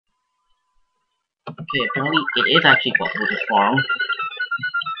Okay, apparently it is actually possible to farm.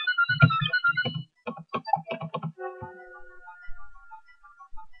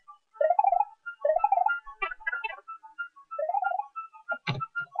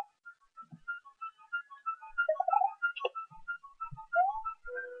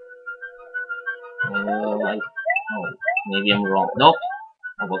 Oh, maybe I'm wrong. Nope,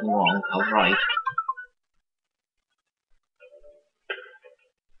 I wasn't wrong. I was right.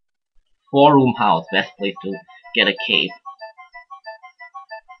 4-room house, best place to get a cave.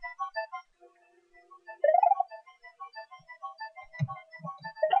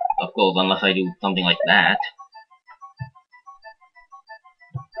 Of course, unless I do something like that.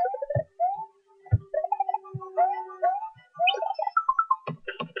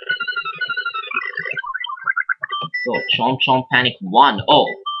 So, Chomp Chomp Panic 1. Oh,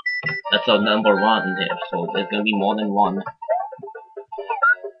 that's our number 1 there, so there's gonna be more than one.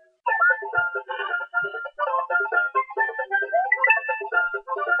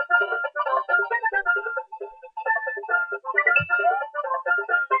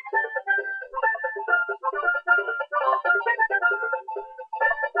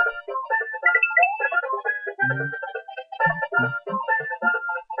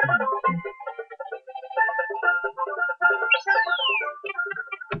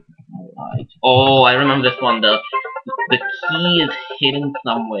 Alright. Oh, I remember this one. The key is hidden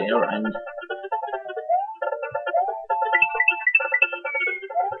somewhere, and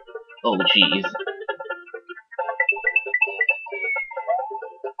oh jeez.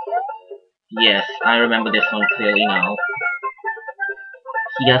 Yes, I remember this one clearly now.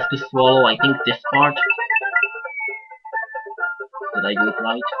 He has to swallow, I think, this part. Did I do it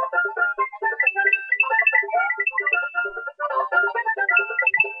right?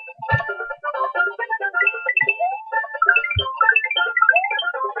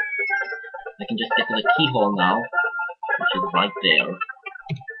 I can just get to the keyhole now, which is right there.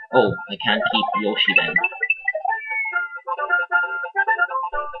 Oh, I can't keep Yoshi then.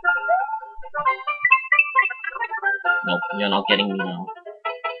 Nope, you're not getting me now.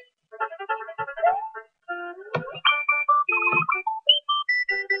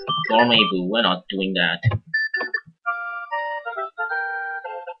 Gourmet Boo, we're not doing that.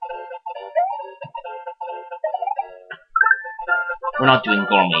 We're not doing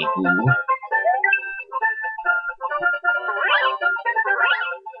Gourmet Boo.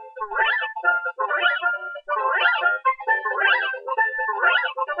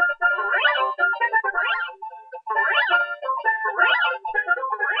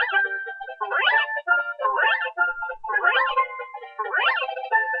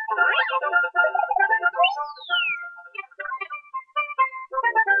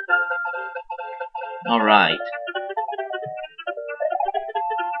 Alright.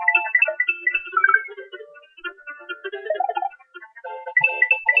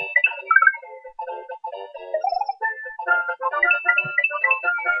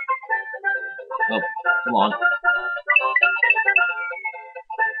 Oh, come on.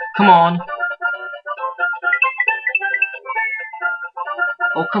 Come on!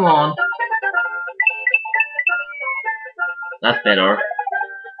 Oh, come on! That's better.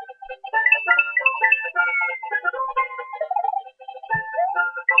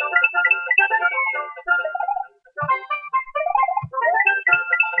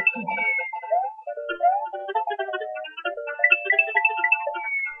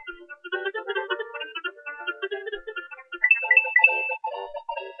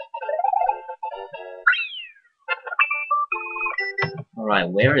 Alright,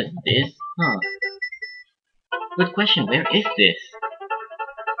 where is this? Huh. Good question, where is this?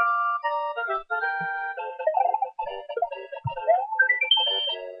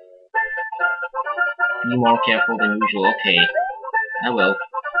 Be more careful than usual, okay. I will.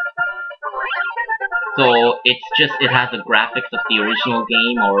 So, it's just, it has the graphics of the original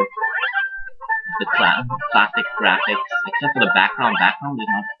game, or the classic graphics, except for the background. Background is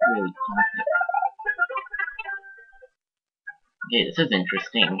not really classic. Okay, this is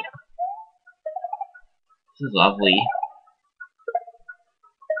interesting. This is lovely.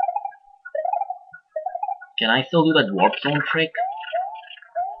 Can I still do that warp zone trick?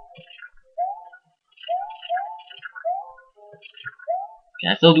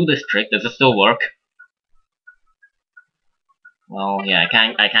 Can I still do this trick? Does it still work? Well, yeah, I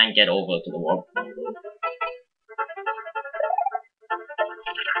can't get over to the warp zone though.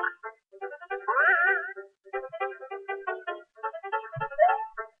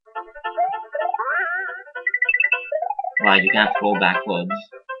 Right, you can't scroll backwards.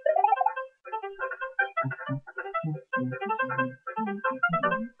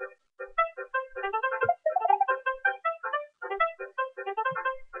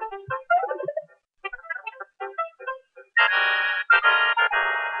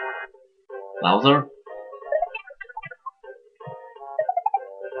 Bowser?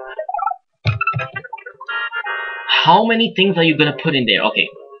 How many things are you gonna put in there? Okay.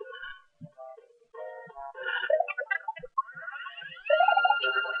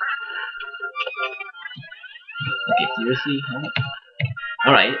 Okay, seriously?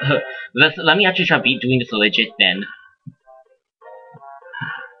 Alright, let me actually try doing this legit then.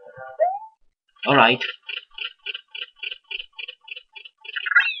 Alright.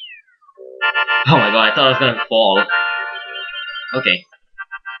 Oh my god, I thought I was gonna fall. Okay.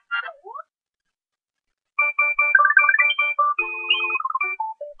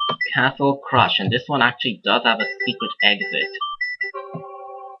 Castle Crush, and this one actually does have a secret exit.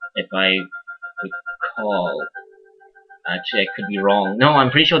 If I recall. Actually, I could be wrong. No,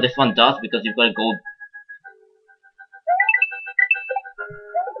 I'm pretty sure this one does because you've got to go.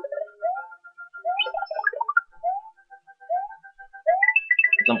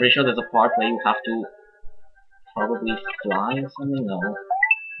 I'm pretty sure there's a part where you have to probably fly or something. No.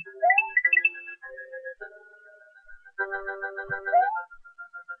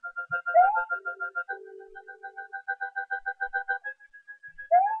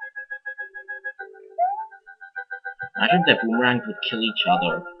 Imagine the boomerangs would kill each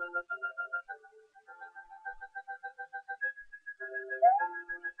other.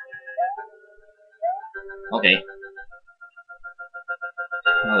 Okay.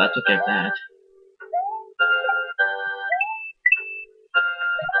 Well, that took care of that.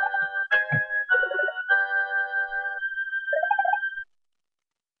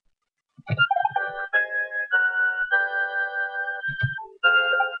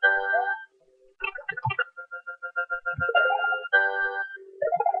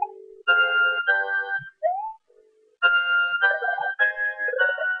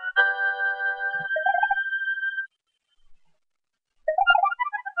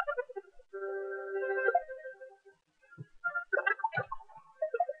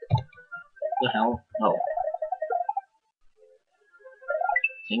 What the hell? Oh.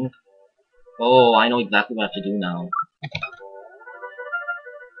 Think. Oh, I know exactly what I have to do now.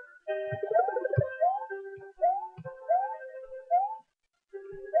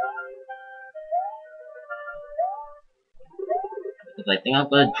 Because I think I'm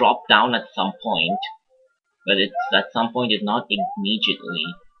gonna drop down at some point. But it's at some point is not immediately.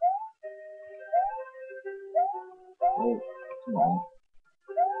 Oh, come on.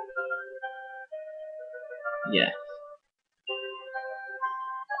 Yes.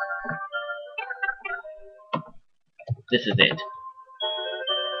 This is it.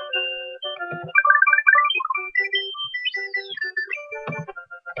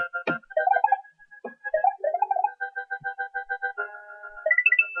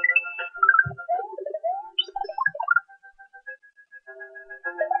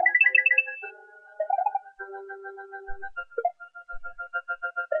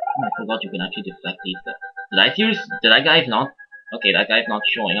 I forgot you can actually deflect these stuff. Did that guy's not? Okay, that guy's not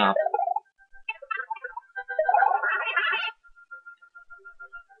showing up.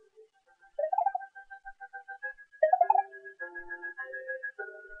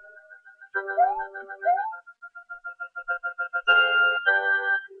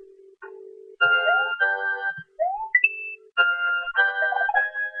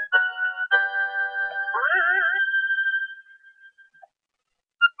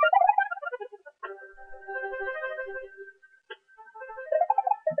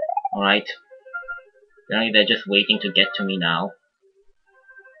 Alright. Apparently they're just waiting to get to me now.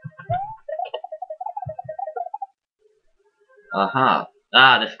 Aha.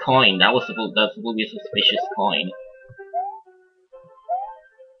 Ah, this coin. That's supposed to be a suspicious coin.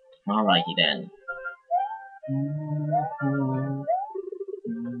 Alrighty then.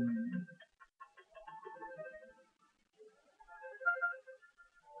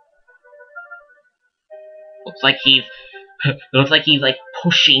 Looks like he's looks like he's like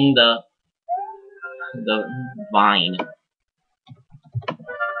pushing the vine.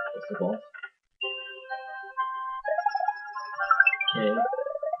 First of all. Okay.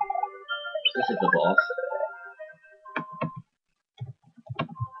 This is the boss.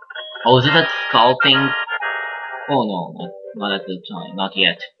 Oh, is it that skull thing? Oh no, not at the time. Not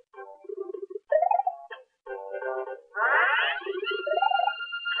yet.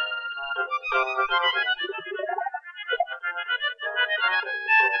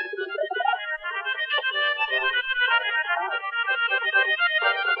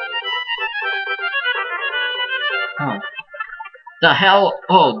 Huh. The hell?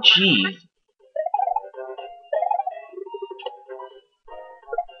 Oh, jeez.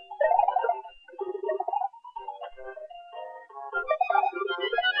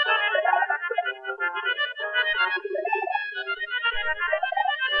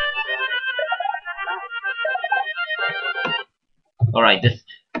 Alright, this...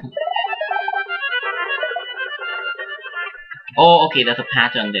 Oh, okay, there's a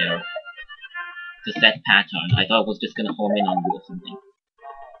pattern there. It's a set pattern. I thought it was just gonna home in on you or something.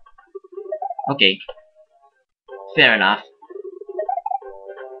 Okay. Fair enough.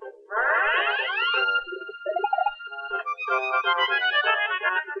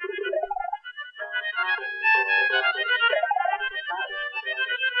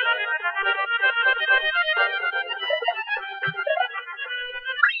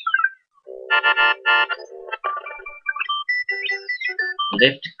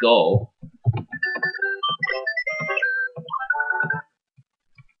 Lift, go.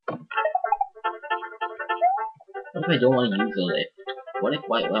 What if I don't want to use a lift? What if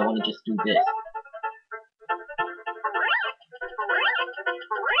I want to just do this?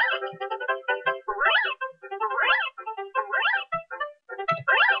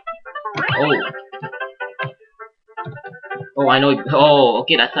 Oh. Oh, I know. Oh,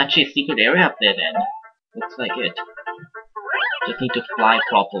 okay, that's actually a secret area up there then. Looks like it. Just need to fly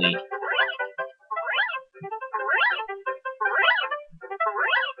properly.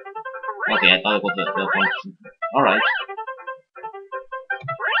 Okay, I thought it was a function. Alright.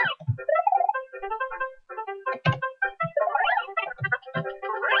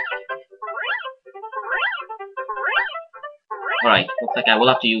 Alright, looks like I will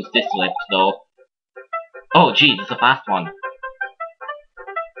have to use this lift though. Oh geez, it's a fast one.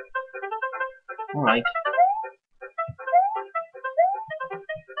 Alright.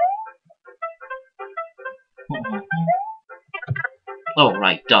 Oh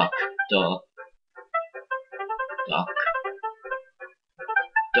right, duck. Duh. Duck.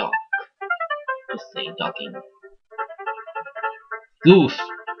 Duck. Just say ducking. Goose!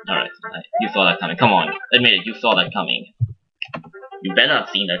 Alright, you saw that coming. Come on, admit it, you saw that coming. You better have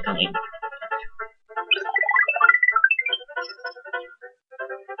seen that coming.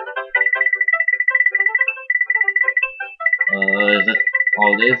 Is it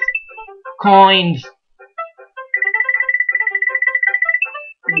all this? Coins!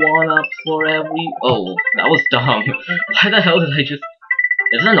 1-ups for every... Oh, that was dumb. Why the hell did I just...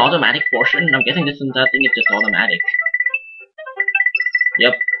 Is this an automatic portion? I'm guessing this and that thing is just automatic.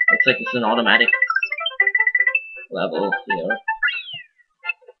 Yep, looks like it's an automatic level here.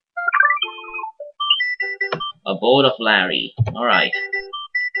 Abode of Larry. Alright.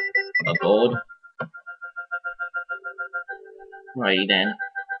 Abode. Alrighty then.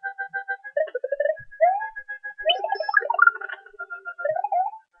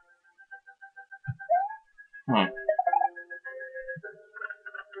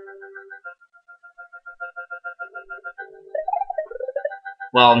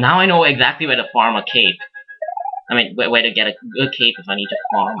 Well, now I know exactly where to farm a cape. I mean, where to get a good cape if I need to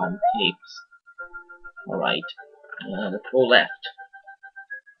farm on capes. Alright. Let's go left.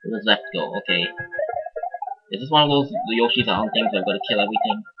 Where does left go? Okay. Is this one of those Yoshi's Island things where I've got to kill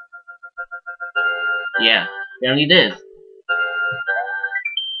everything? Yeah, apparently it is.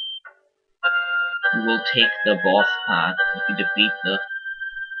 You will take the boss path. If you defeat the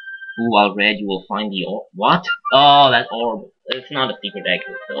Who while red, you will find the orb. What? Oh, that orb. It's not a secret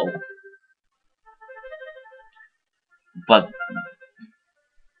exit though. But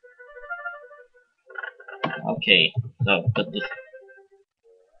okay, so but this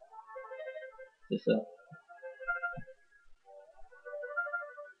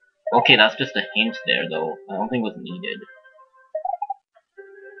okay, that's just a hint there though. I don't think it was needed.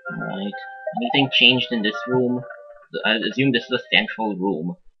 Alright. Anything changed in this room? I assume this is a central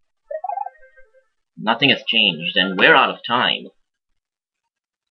room. Nothing has changed, and we're out of time.